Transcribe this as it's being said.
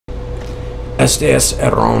Estés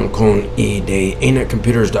errón con de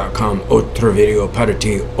anetcomputers.com. Otro video para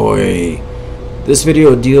ti hoy. This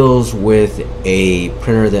video deals with a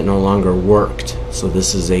printer that no longer worked. So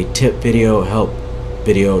this is a tip video, help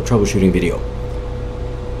video, troubleshooting video.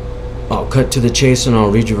 I'll cut to the chase and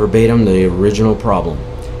I'll read you verbatim the original problem.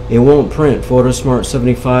 It won't print. Photosmart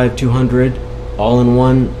 75-200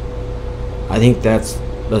 all-in-one. I think that's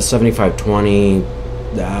the 7520.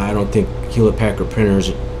 I don't think Hewlett Packard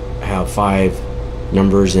printers have 5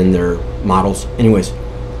 numbers in their models. Anyways,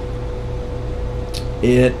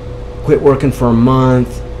 it quit working for a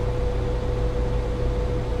month.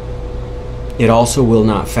 It also will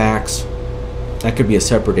not fax. That could be a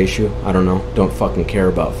separate issue. I don't know. Don't fucking care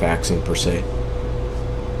about faxing per se.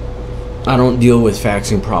 I don't deal with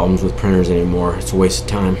faxing problems with printers anymore. It's a waste of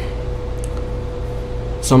time.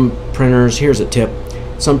 Some printers, here's a tip.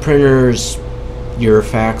 Some printers, your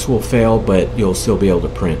fax will fail, but you'll still be able to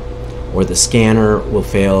print. Or the scanner will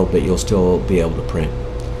fail, but you'll still be able to print.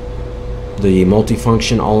 The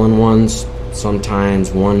multifunction all-in-ones,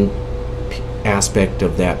 sometimes one aspect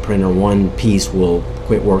of that printer, one piece will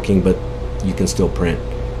quit working, but you can still print.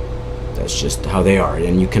 That's just how they are.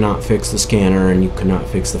 And you cannot fix the scanner, and you cannot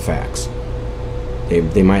fix the fax.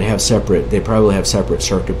 They might have separate, they probably have separate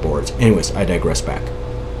circuit boards. Anyways, I digress back.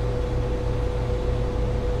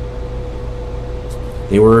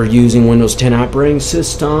 They were using Windows 10 operating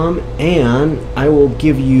system, and I will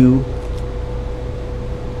give you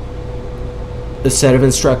a set of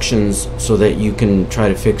instructions so that you can try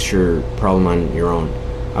to fix your problem on your own.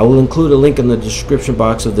 I will include a link in the description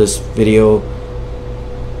box of this video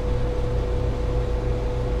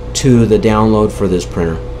to the download for this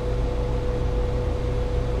printer.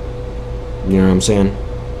 You know what I'm saying?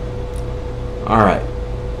 Alright.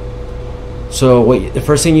 So the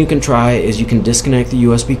first thing you can try is you can disconnect the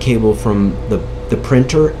USB cable from the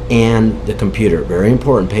printer and the computer. Very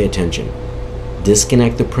important, pay attention.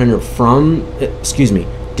 Disconnect the printer from,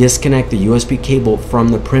 disconnect the USB cable from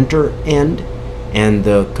the printer end and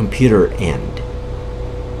the computer end.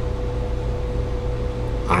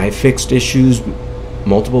 I fixed issues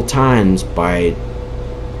multiple times by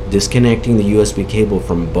disconnecting the USB cable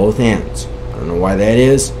from both ends. I don't know why that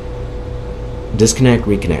is. Disconnect,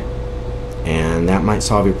 reconnect. And that might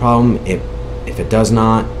solve your problem. If it does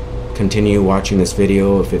not, continue watching this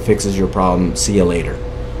video. If it fixes your problem, see you later.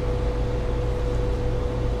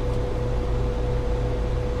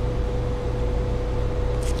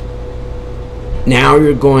 Now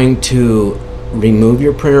you're going to remove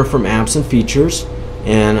your printer from apps and features,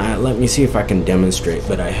 and let me see if I can demonstrate,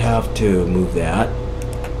 but I have to move that.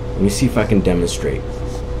 Let me see if I can demonstrate.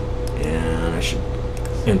 And I should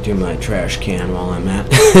empty my trash can while I'm at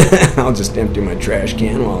it. I'll just empty my trash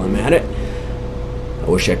can while I'm at it. I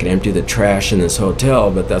wish I could empty the trash in this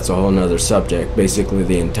hotel, but that's a whole nother subject. Basically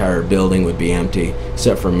the entire building would be empty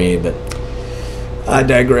except for me, but I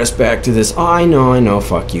digress back to this. Oh, I know,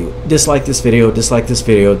 fuck you. Dislike this video, dislike this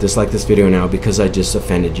video, dislike this video now because I just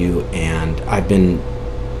offended you and I've been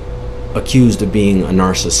accused of being a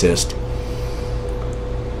narcissist.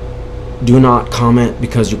 Do not comment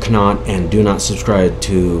because you cannot, and do not subscribe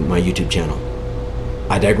to my YouTube channel.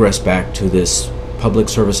 I digress back to this public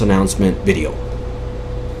service announcement video.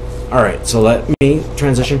 Alright, so let me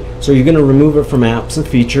transition. So you're going to remove it from apps and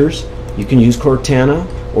features. You can use Cortana,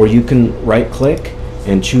 or you can right click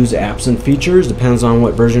and choose apps and features, depends on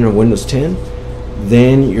what version of Windows 10.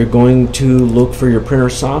 Then you're going to look for your printer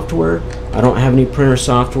software. I don't have any printer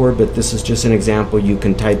software, but this is just an example. You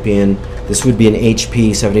can type in, this would be an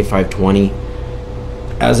HP 7520.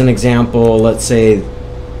 As an example, let's say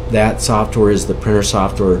that software is the printer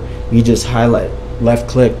software. You just highlight, left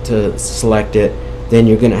click to select it. Then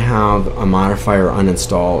you're going to have a modifier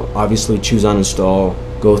uninstall. Obviously choose uninstall,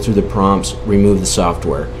 go through the prompts, remove the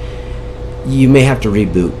software. You may have to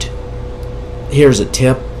reboot. Here's a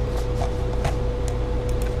tip.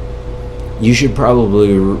 You should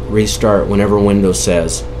probably restart whenever Windows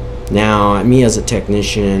says. Now, me as a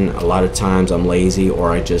technician, a lot of times I'm lazy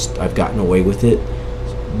or I've gotten away with it.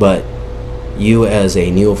 But you as a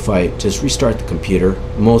neophyte, just restart the computer.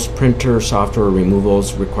 Most printer software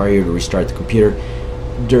removals require you to restart the computer.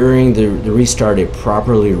 During the restart, it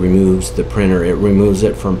properly removes the printer. It removes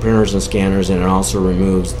it from printers and scanners, and it also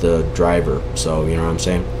removes the driver. So, you know what I'm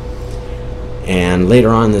saying? And later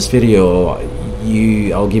on in this video,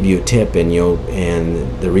 I'll give you a tip, and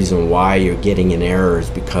the reason why you're getting an error is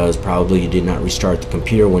because probably you did not restart the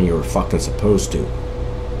computer when you were fucking supposed to.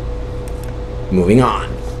 Moving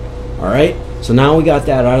on. Alright, so now we got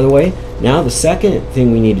that out of the way. Now the second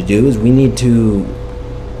thing we need to do is we need to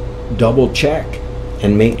double check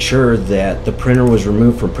and make sure that the printer was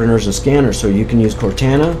removed from printers and scanners. So you can use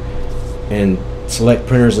Cortana and select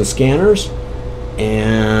printers and scanners,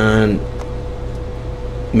 and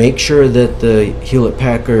make sure that the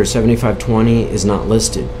Hewlett-Packard 7520 is not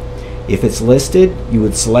listed. If it's listed, you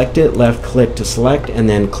would select it, left click to select, and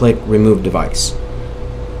then click remove device.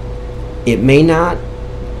 It may not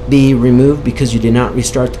be removed because you did not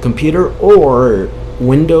restart the computer, or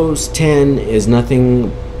Windows 10 is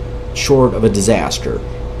nothing short of a disaster,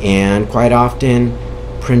 and quite often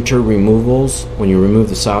printer removals, when you remove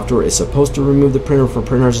the software, it's supposed to remove the printer from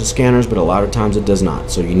printers and scanners, but a lot of times it does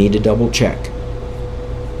not, so you need to double check.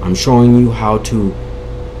 I'm showing you how to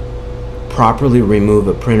properly remove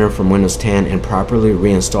a printer from Windows 10 and properly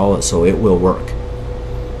reinstall it so it will work.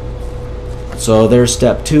 So there's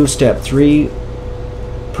step 2. Step 3,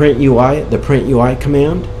 print UI, the print UI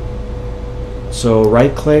command. So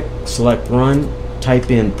right click, select run, type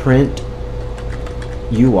in print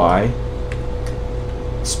UI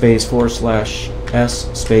space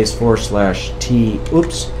 /s space /t,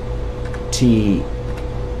 oops, T,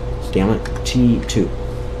 damn it, T2.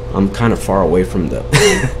 I'm kind of far away from the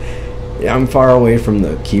yeah, I'm far away from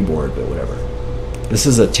the keyboard, but whatever. This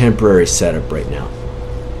is a temporary setup right now.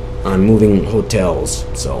 I'm moving hotels,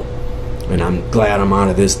 so, and I'm glad I'm out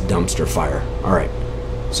of this dumpster fire. Alright,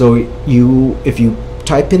 so if you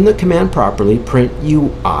type in the command properly, print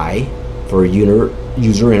UI for user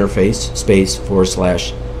interface space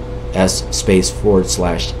 /s space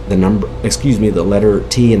the letter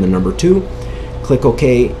T and the number 2, click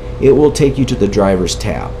OK. It will take you to the drivers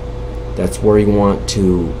tab. That's where you want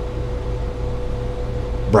to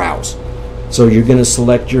browse. So you're going to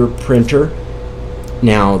select your printer.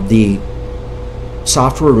 Now the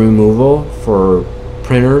software removal for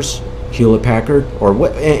printers, Hewlett-Packard, or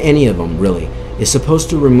any of them really, is supposed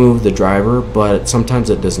to remove the driver, but sometimes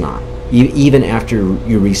it does not, even after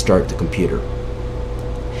you restart the computer.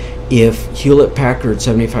 If Hewlett-Packard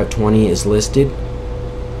 7520 is listed,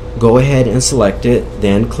 go ahead and select it,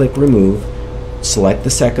 then click remove. Select the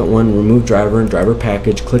second one, remove driver and driver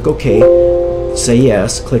package, click OK, say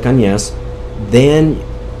yes, click on yes, then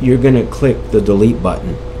you're going to click the delete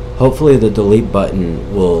button. Hopefully the delete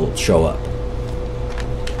button will show up.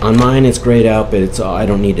 On mine it's grayed out, but I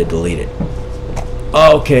don't need to delete it.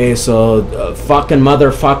 Okay, so fucking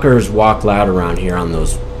motherfuckers walk loud around here on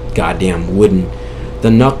those goddamn wooden. The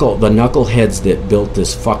knuckleheads that built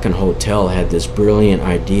this fucking hotel had this brilliant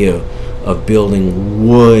idea of building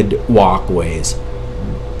wood walkways.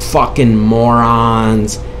 Fucking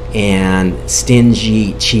morons and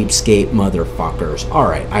stingy cheapskate motherfuckers.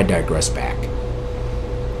 Alright, I digress back.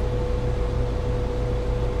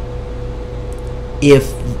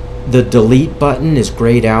 If the delete button is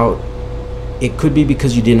grayed out, it could be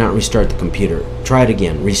because you did not restart the computer. Try it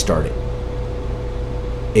again, restart it.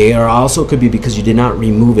 It also could be because you did not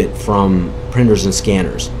remove it from printers and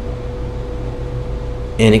scanners.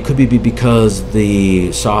 And it could be because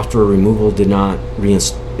the software removal did not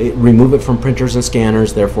remove it from printers and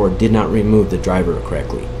scanners, therefore it did not remove the driver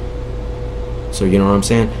correctly. So you know what I'm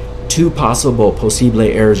saying? 2 possible possible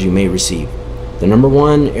errors you may receive. The number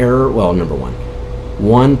one error, well,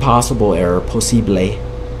 one possible error, possible,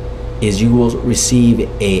 is you will receive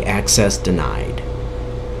a access denied.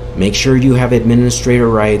 Make sure you have administrator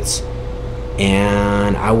rights,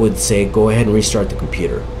 and I would say go ahead and restart the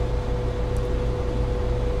computer.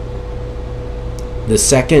 The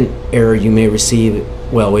second error you may receive,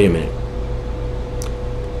 well, wait a minute.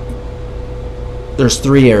 There's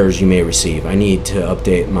 3 errors you may receive. I need to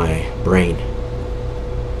update my brain.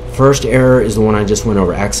 First error is the one I just went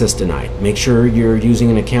over, access denied. Make sure you're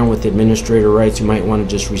using an account with administrator rights. You might want to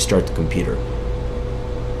just restart the computer.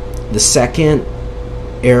 The second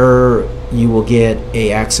error, you will get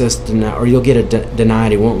a access denied, or you'll get a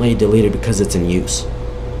denied. It won't let you delete it because it's in use.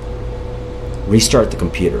 Restart the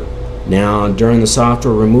computer. Now, during the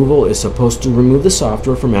software removal, it's supposed to remove the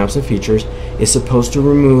software from apps and features. It's supposed to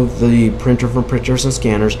remove the printer from printers and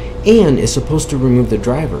scanners, and it's supposed to remove the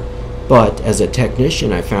driver. But as a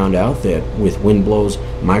technician, I found out that with Winblow's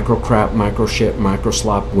microcrap, microship,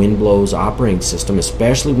 microslop Winblow's operating system,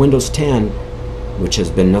 especially Windows 10, which has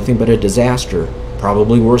been nothing but a disaster,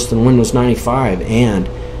 probably worse than Windows 95, and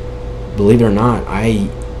believe it or not, I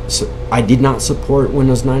did not support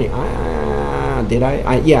Windows 95. Did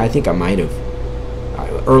I? Yeah, I think I might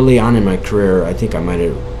have. Early on in my career, I think I might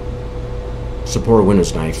have supported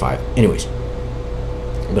Windows 95. Anyways,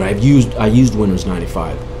 but I used Windows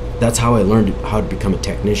 95. That's how I learned how to become a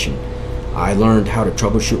technician. I learned how to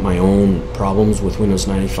troubleshoot my own problems with Windows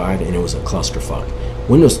 95, and it was a clusterfuck.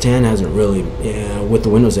 Windows 10 hasn't really, with the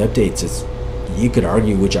Windows updates, you could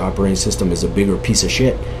argue which operating system is a bigger piece of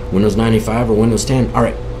shit, Windows 95 or Windows 10. All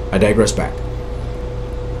right, I digress back.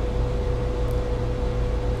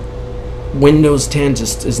 Windows 10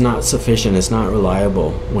 just is not sufficient. It's not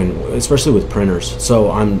reliable, especially with printers. So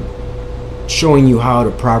I'm showing you how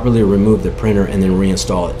to properly remove the printer and then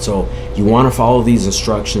reinstall it. So you want to follow these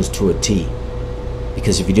instructions to a T,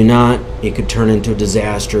 because if you do not, it could turn into a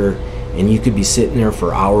disaster and you could be sitting there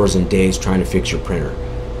for hours and days trying to fix your printer.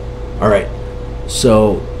 Alright,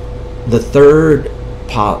 so the third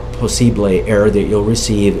possible error that you'll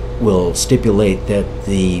receive will stipulate that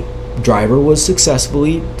the driver was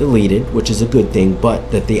successfully deleted, which is a good thing,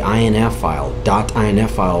 but that the .inf file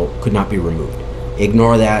could not be removed.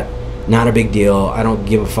 Ignore that. Not a big deal. I don't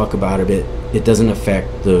give a fuck about it. It doesn't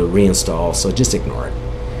affect the reinstall, so just ignore it.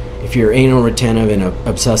 If you're anal retentive and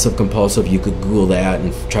obsessive compulsive, you could Google that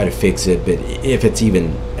and try to fix it, but if it's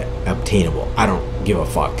even obtainable, I don't give a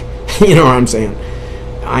fuck. You know what I'm saying?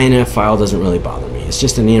 INF file doesn't really bother me. It's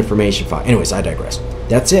just an information file. Anyways, I digress.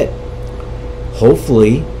 That's it.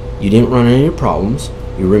 Hopefully you didn't run into any problems.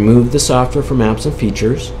 You removed the software from apps and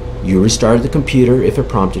features. You restarted the computer if it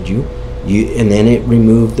prompted you. And then it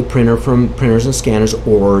removed the printer from printers and scanners,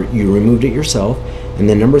 or you removed it yourself. And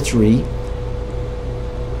then number 3,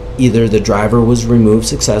 either the driver was removed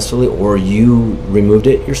successfully or you removed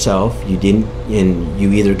it yourself. You didn't, and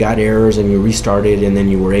you either got errors and you restarted and then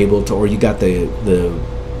you were able to, or you got the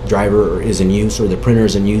driver is in use or the printer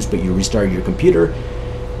is in use, but you restarted your computer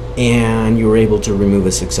and you were able to remove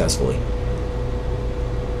it successfully.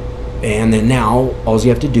 And then now all you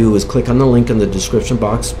have to do is click on the link in the description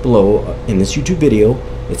box below in this YouTube video.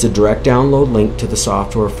 It's a direct download link to the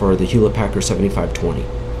software for the Hewlett-Packard 7520.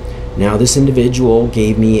 Now this individual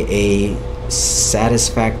gave me a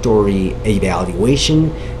satisfactory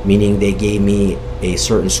evaluation, meaning they gave me a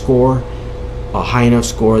certain score, a high enough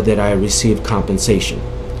score that I received compensation.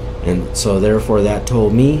 And so therefore that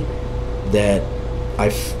told me that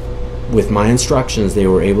with my instructions, they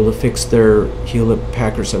were able to fix their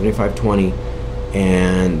Hewlett-Packard 7520,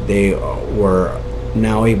 and they were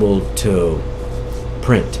now able to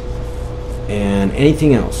print. And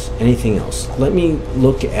anything else? Let me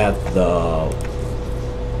look at the...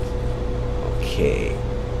 Okay.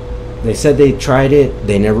 They said they tried it.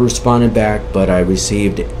 They never responded back, but I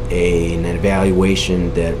received an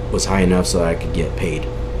evaluation that was high enough so that I could get paid.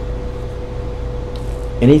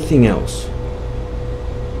 Anything else?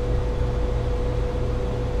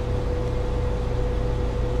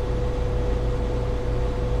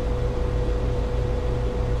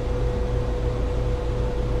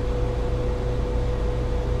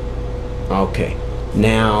 Okay,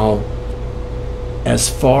 now as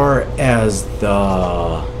far as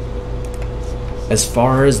the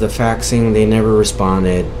faxing, they never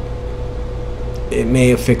responded. It may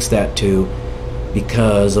have fixed that too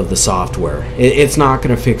because of the software. It's not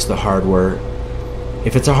going to fix the hardware.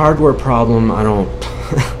 If it's a hardware problem, I don't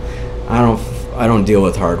I don't deal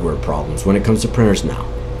with hardware problems. When it comes to printers, now,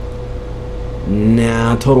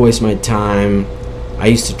 nah, total waste of my time. I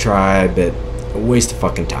used to try, but a waste of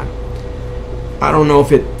fucking time. I don't know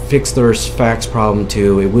if it fixed their fax problem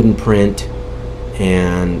too. It wouldn't print.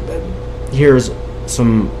 And here's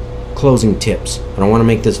some closing tips. I don't want to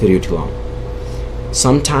make this video too long.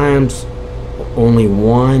 Sometimes only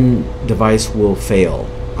one device will fail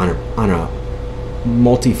on a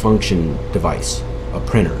multifunction device, a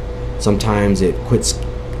printer. Sometimes it quits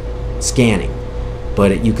scanning,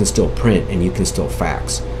 but you can still print and you can still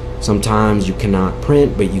fax. Sometimes you cannot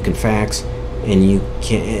print, but you can fax and you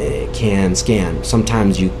can scan.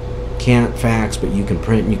 Sometimes you can't fax, but you can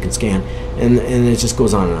print and you can scan, and it just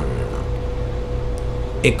goes on and on and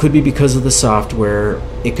on. It could be because of the software.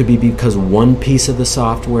 It could be because one piece of the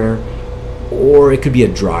software, or it could be a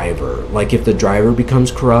driver. Like if the driver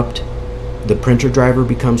becomes corrupt, the printer driver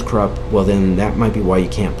becomes corrupt, well then that might be why you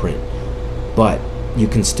can't print. But you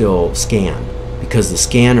can still scan because the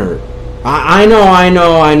scanner. I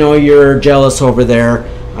know you're jealous over there.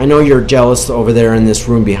 I know you're jealous over there in this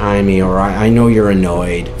room behind me, or I know you're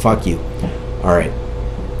annoyed. Fuck you. Alright.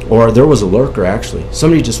 Or there was a lurker, actually.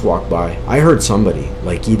 Somebody just walked by. I heard somebody,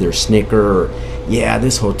 like either snicker or, yeah,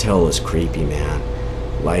 this hotel is creepy, man.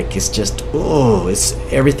 Like, it's just, oh, it's,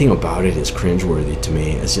 everything about it is cringeworthy to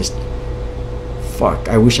me. It's just, fuck,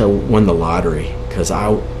 I wish I won the lottery. Because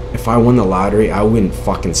if I won the lottery, I wouldn't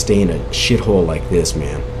fucking stay in a shithole like this,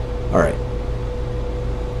 man. Alright.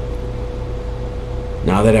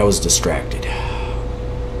 Now that I was distracted.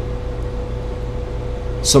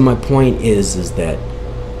 So my point is that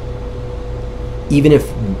even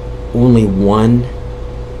if only one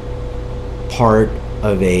part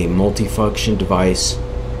of a multifunction device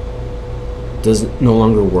doesn't no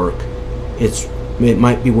longer work, it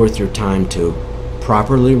might be worth your time to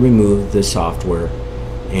properly remove the software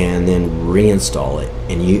and then reinstall it.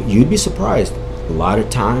 And you'd be surprised. A lot of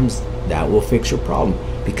times that will fix your problem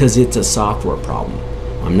because it's a software problem.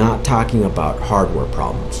 I'm not talking about hardware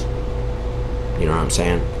problems. You know what I'm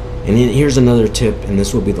saying? And then here's another tip, and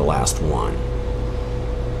this will be the last one.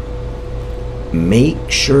 Make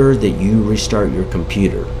sure that you restart your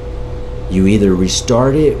computer. You either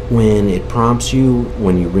restart it when it prompts you,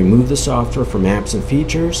 when you remove the software from apps and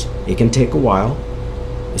features. It can take a while,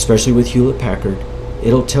 especially with Hewlett-Packard.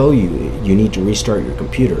 It'll tell you you need to restart your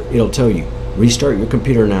computer. It'll tell you, restart your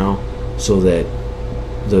computer now so that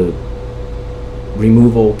the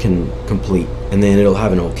removal can complete, and then it'll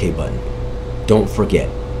have an OK button. Don't forget.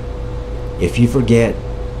 If you forget,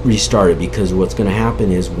 restart it, because what's going to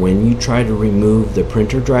happen is when you try to remove the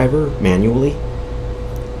printer driver manually,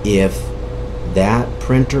 if that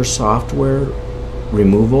printer software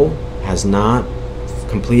removal has not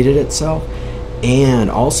completed itself, and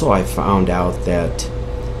also I found out that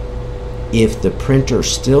if the printer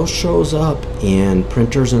still shows up in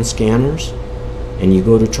printers and scanners and you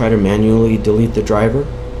go to try to manually delete the driver,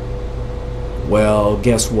 well,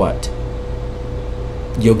 guess what?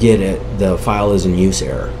 You'll get it, the file is in use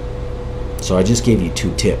error. So I just gave you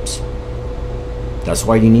 2 tips. That's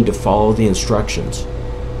why you need to follow the instructions.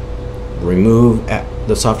 Remove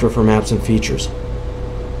the software from apps and features.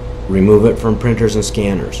 Remove it from printers and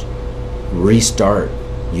scanners. Restart.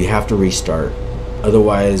 You have to restart.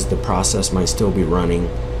 Otherwise, the process might still be running.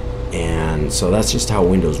 And so that's just how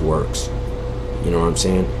Windows works. You know what I'm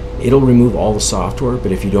saying? It'll remove all the software,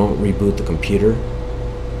 but if you don't reboot the computer,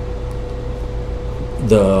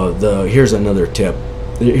 here's another tip.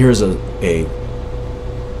 Here's a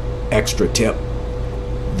extra tip.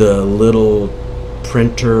 The little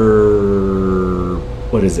printer,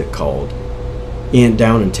 what is it called?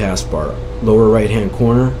 Down in taskbar, lower right hand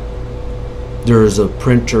corner, there's a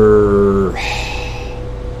printer.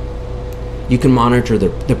 You can monitor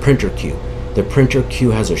the printer queue. The printer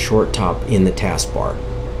queue has a short top in the taskbar.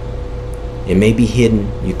 It may be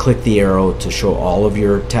hidden. You click the arrow to show all of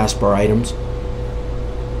your taskbar items.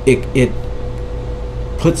 It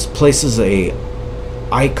places a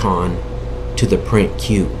icon to the print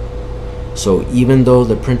queue. So even though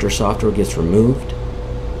the printer software gets removed,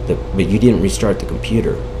 but you didn't restart the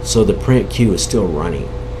computer, so the print queue is still running.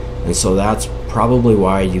 And so that's probably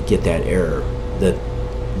why you get that error that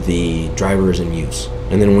the driver is in use.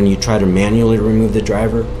 And then when you try to manually remove the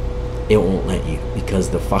driver, it won't let you because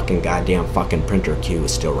the fucking goddamn fucking printer queue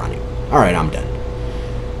is still running. All right, I'm done.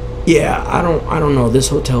 Yeah, I don't know. This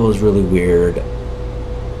hotel is really weird.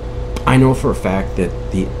 I know for a fact that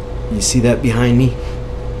you see that behind me?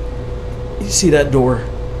 You see that door?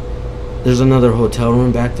 There's another hotel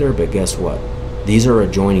room back there, but guess what? These are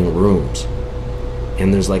adjoining rooms.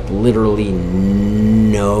 And there's like literally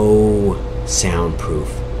no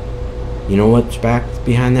soundproof. You know what's back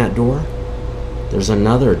behind that door? There's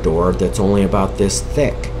another door that's only about this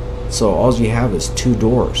thick. So all you have is 2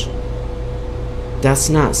 doors. That's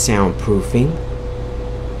not soundproofing.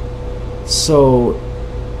 So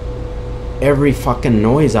every fucking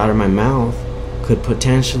noise out of my mouth could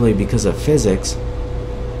potentially, because of physics,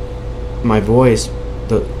 my voice,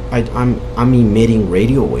 I'm emitting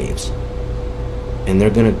radio waves, and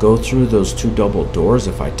they're gonna go through those 2 double doors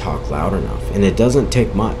if I talk loud enough, and it doesn't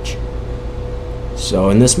take much. So,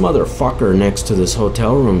 and this motherfucker next to this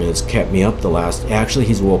hotel room has kept me up actually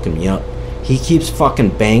he's woken me up. He keeps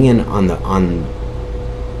fucking banging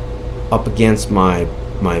up against my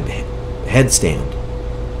headstand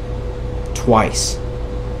twice.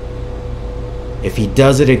 If he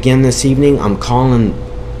does it again this evening, I'm calling.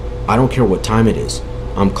 I don't care what time it is.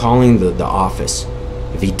 I'm calling the office.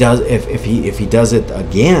 If he does it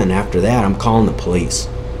again after that, I'm calling the police,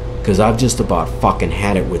 because I've just about fucking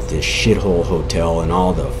had it with this shithole hotel and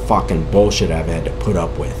all the fucking bullshit I've had to put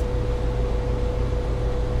up with.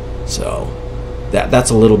 So that's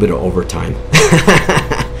a little bit of overtime.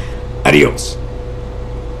 Adios.